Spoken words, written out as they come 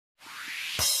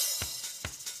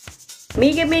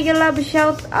Mega love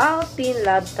shout out Team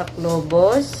Love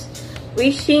Taclobos.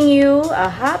 Wishing you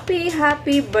a happy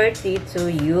birthday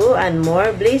to you and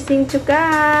more blessing to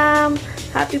come.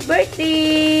 Happy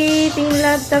birthday, Team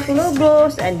Love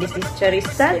Taclobos. And this is Charis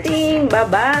starting.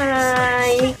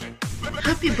 Bye-bye.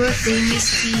 Happy birthday, Miss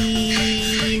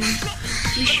Teen.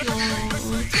 Wish you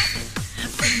all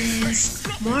happiness,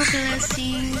 more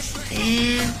blessings,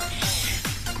 and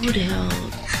good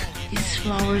health. These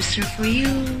flowers are for you.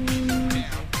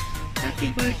 Happy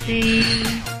birthday.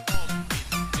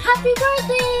 Happy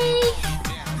birthday!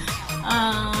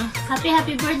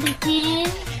 Happy birthday, Kin!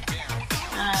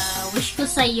 Wish ko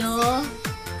sa'yo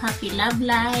happy love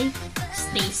life,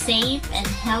 stay safe and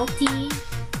healthy.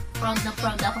 Proud na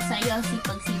proud ako sa'yo, ang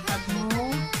sipag-sipag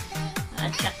mo.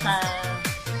 At saka,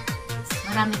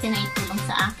 marami ka na itulong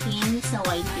sa akin, sa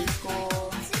YT ko.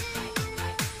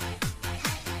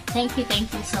 Thank you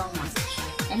so much.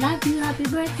 I love you. Happy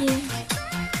birthday!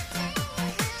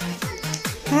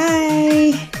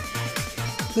 Hi!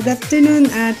 Good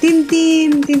afternoon,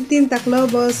 Tintin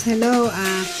Taclobos. Hello,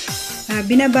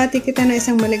 binabati kita na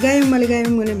isang maligayang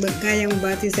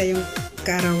bati sa iyong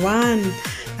karawan.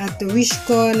 At wish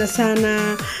ko na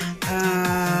sana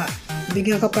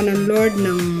bigyan ka pa ng Lord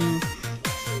ng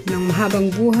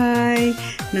mahabang buhay,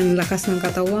 ng lakas ng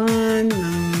katawan,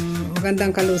 ng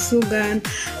magandang kalusugan,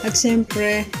 at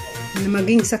syempre, na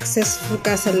maging successful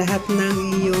ka sa lahat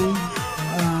ng iyong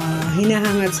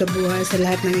hinahangad sa buhay, sa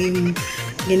lahat ng iyong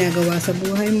ginagawa sa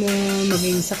buhay mo,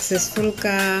 maging successful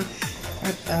ka,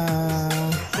 at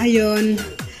ayon,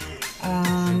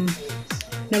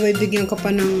 nabibigyan ka pa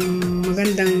ng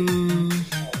magandang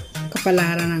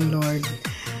kapalaran ng Lord.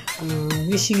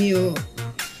 Wishing you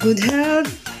good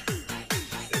health,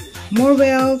 more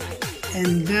wealth,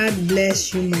 and God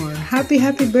bless you more. Happy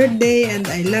birthday, and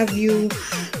I love you.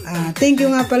 Thank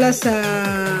you nga pala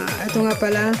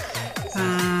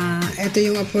ito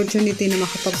yung opportunity na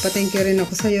makapagpa-thank you rin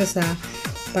ako sa iyo sa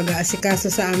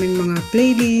pag-aasikaso sa aming mga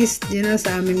playlist,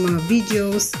 sa aming mga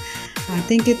videos.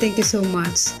 Thank you so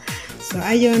much. So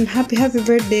ayun, happy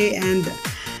birthday, and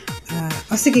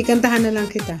sige, kantahan na lang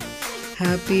kita.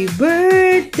 Happy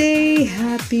birthday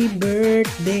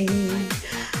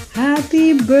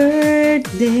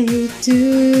to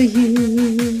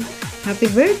you. Happy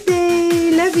birthday,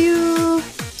 love you.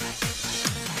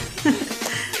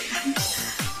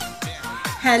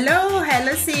 Hello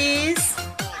sis!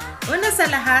 Una sa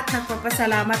lahat,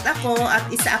 nagpapasalamat ako at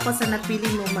isa ako sa napili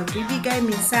mo magbibigay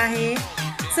mensahe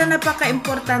sa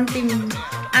napaka-importanting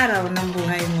araw ng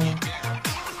buhay mo.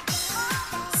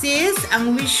 Sis,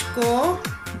 ang wish ko,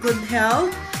 good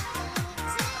health,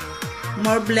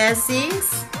 more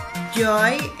blessings,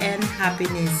 joy, and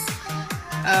happiness.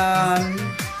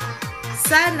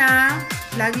 Sana,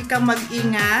 lagi kang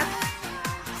mag-ingat.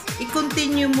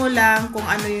 I-continue mo lang kung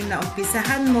ano yung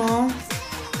naumpisahan mo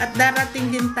at darating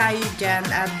din tayo dyan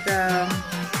at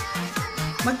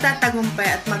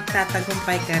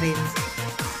magtatagumpay ka rin.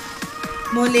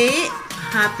 Muli,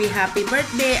 happy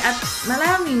birthday at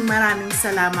maraming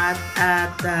salamat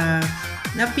at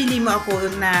napili mo ako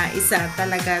na isa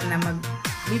talaga na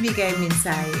magbibigay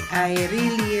mensahe. I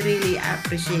really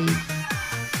appreciate.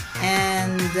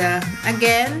 And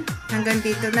again, hanggang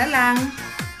dito na lang.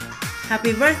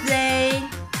 Happy birthday!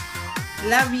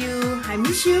 Love you! I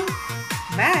miss you!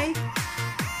 Bye!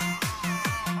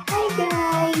 Hi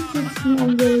guys! It's me,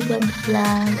 Angelican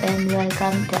Vlog, and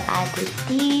welcome to Ate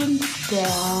Teen's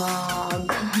Vlog.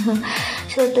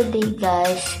 So today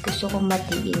guys, gusto kong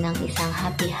matiin ng isang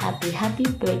happy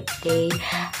birthday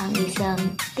ang isang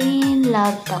Teen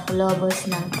Love Taclobos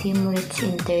ng Team Rich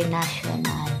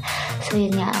International. So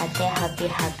yun nga ate,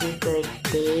 happy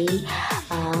birthday.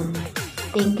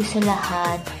 Thank you sa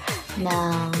lahat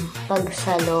ng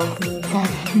pagsalo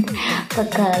minsan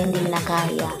pagka hindi na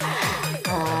kaya.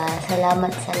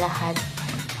 Salamat sa lahat.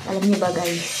 Alam niyo ba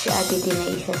guys, si Ate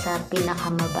Tina isa sa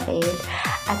pinakamabait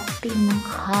at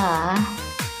pinaka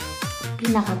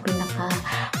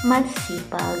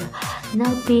masipag na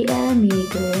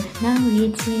PME girl ng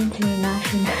Rich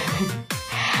International.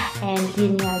 And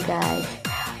yun nga guys,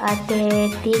 Ate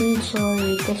Tin,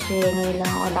 sorry kasi ngayon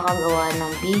lang ako nakagawa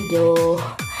ng video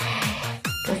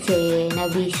kasi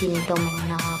nabisi nito mga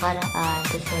nakakaraan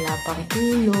kasi wala pang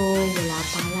tulong, wala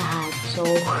pang lahat. So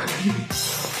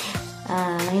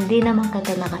hindi naman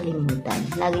kita nakalimutan.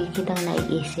 Lagi kitang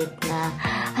naiisip na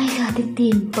ay si Ate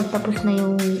Tin, pagtapos na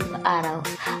yung araw,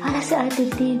 si Ate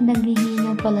Tin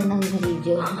naghihinga pala ng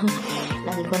video.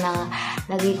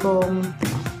 lagi kong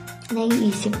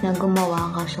naiisip na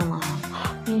gumawa kaso nga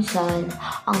minsan,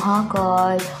 ang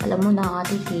haggard, alam mo na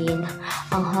Ate Tin,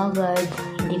 ang haggard,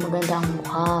 hindi maganda ang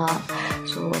mukha.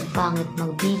 So, ang pangit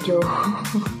mag-video.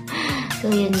 So,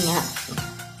 yun nga.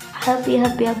 Happy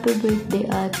birthday,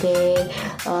 ate.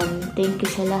 Thank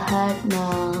you sa lahat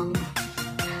ng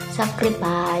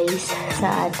sacrifice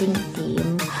sa ating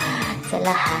team. Sa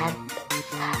lahat.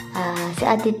 Si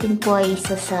Ate Tin po ay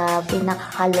isa sa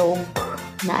pinakakalog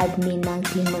na admin ng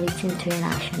Team Rich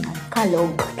International.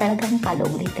 Kalog. Talagang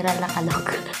kalog. Literal na kalog.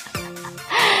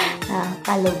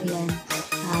 Kalog yan.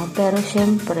 Pero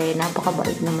syempre,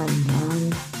 napakabait naman yan.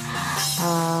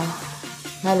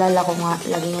 Nalala ko nga,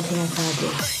 lagi nga sinasabi.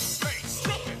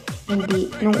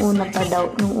 Hindi, nung unang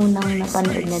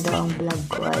napanood na daw ang vlog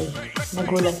ko ay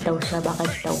nagulat daw siya,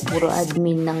 bakit daw puro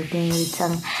admin ng Team Rich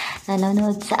ang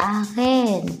nanonood sa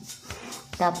akin.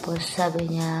 Tapos sabi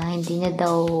niya, hindi niya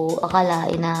daw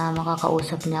akalain na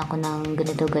makakausap niya ako ng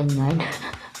ganito ganyan.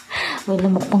 May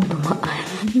lamok pang dumaan.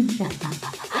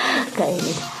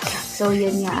 Kainis. So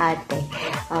yun nga ate,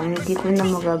 hindi ko na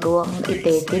magagawang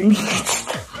 30 minutes.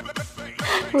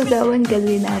 Usapan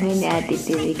kasi namin ni Ate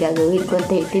Tiri, gagawin ko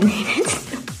 30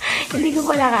 minutes. Hindi ko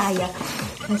pala kaya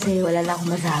kasi wala lang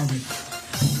akong masabi.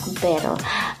 Pero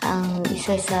ang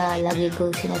isa sa lagi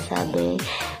kong sinasabi,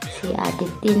 si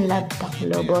Ate Tin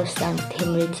Taclobos ng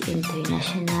Team Rich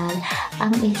International,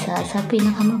 ang isa sa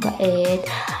pinakamabait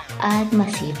at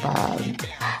masipag.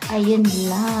 Ayun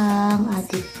lang,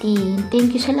 Ate Tin.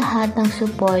 Thank you sa lahat ng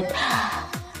support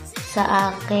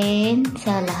sa akin,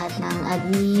 sa lahat ng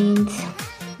admins,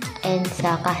 and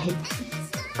sa kahit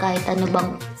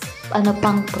ano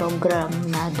pang program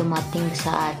na dumating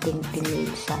sa ating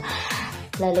teammates,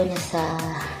 lalo na sa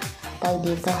tawag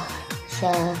dito sa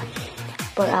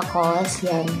for ACOS,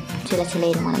 yan, sila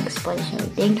yung mga nag-sponsor.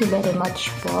 Thank you very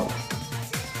much po.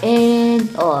 And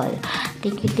all.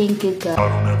 Thank you guys. I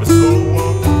don't ever slow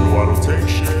up, no I don't take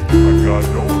shit. I got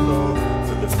no love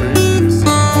for the fakeness.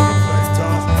 If you wanna play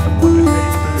tough and wanna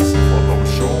hate this, I'll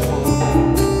always show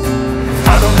up.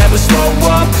 I don't ever slow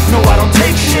up, no I don't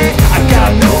take shit. I got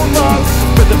no love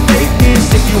for the fakeness.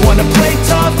 If you wanna play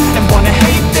tough and wanna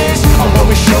hate this, I'll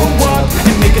always show up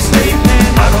and make a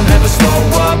statement. I don't ever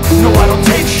slow up, no I don't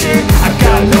take shit. I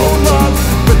got no love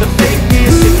for the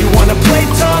fakeness. If you wanna play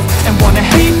tough and wanna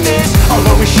hate this, I'll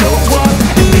always show up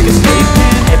and make a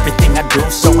statement. Everything I do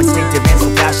so instinctive and so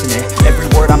passionate. Every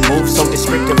word I move so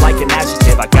descriptive like an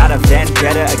adjective. I got a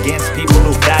vendetta against people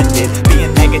who patented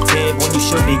being negative when you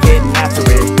should be getting after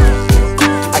it.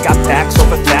 I got facts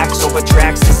over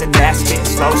tracks, this and that. Spitting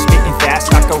slow, spitting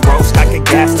fast, I could roast, I could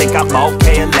gas. Think I'm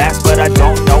okay at last, but I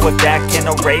don't know if that can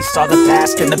erase all the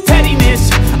past. And the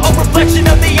pettiness, a reflection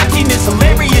of the emptiness.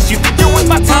 Hilarious, you think you're with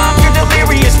my time, you're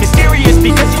delirious. Mysterious,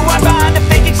 because you are behind a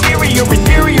fake exterior.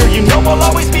 Inferior, you know I'll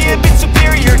always be a bit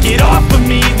superior. Get off of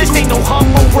me, this ain't no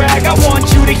humble brag. I want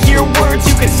you to hear words,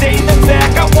 you can say them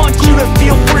back. I want you to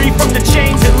feel free from the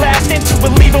chains that last, and to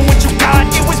believe in what you got,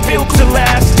 it was built to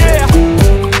last, yeah.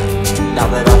 Now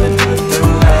that I've been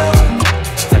through hell,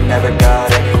 I never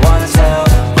got anyone's help.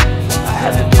 I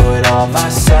had to do it all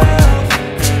myself.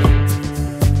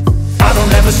 I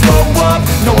don't ever slow up,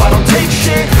 no I don't take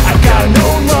shit. I got no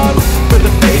love for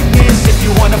the fakeness. If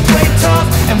you wanna play tough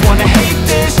and wanna hate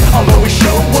this, I'll always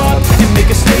show up and make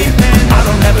a statement. I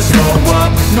don't ever slow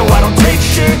up, no I don't take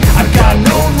shit. I got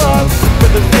no love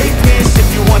for the fakeness. If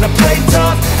you wanna play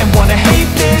tough and wanna hate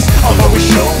this, I'll always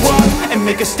show up and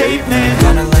make a statement.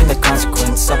 Gonna learn the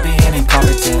consequence of being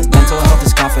incompetent. Mental health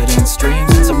is confidence,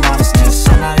 dreams and some modestness.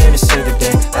 I'm not here to save the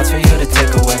day, that's for you to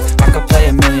take away. I could play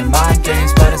a million mind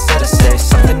games, but instead I say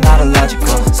something not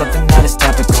illogical, something that is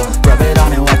topical. Rub it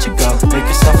on and watch it go, make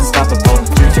yourself unstoppable.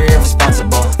 Dreams are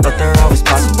irresponsible, but they're always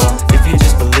possible. If you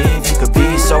just believe, you could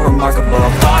be so remarkable.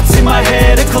 Thoughts in my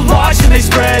head, a collage and they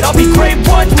spread. I'll be great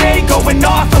one day, going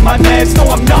off of my meds. No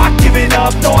I'm not giving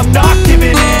up, no I'm not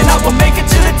giving in. I will make it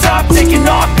to the top, taking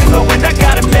off and low, and I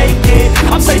gotta make it.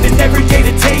 I'm saving every day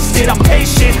to taste it, I'm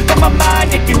patient, but my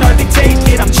mind, it can hardly take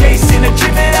it. I'm chasing a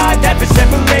dream that I've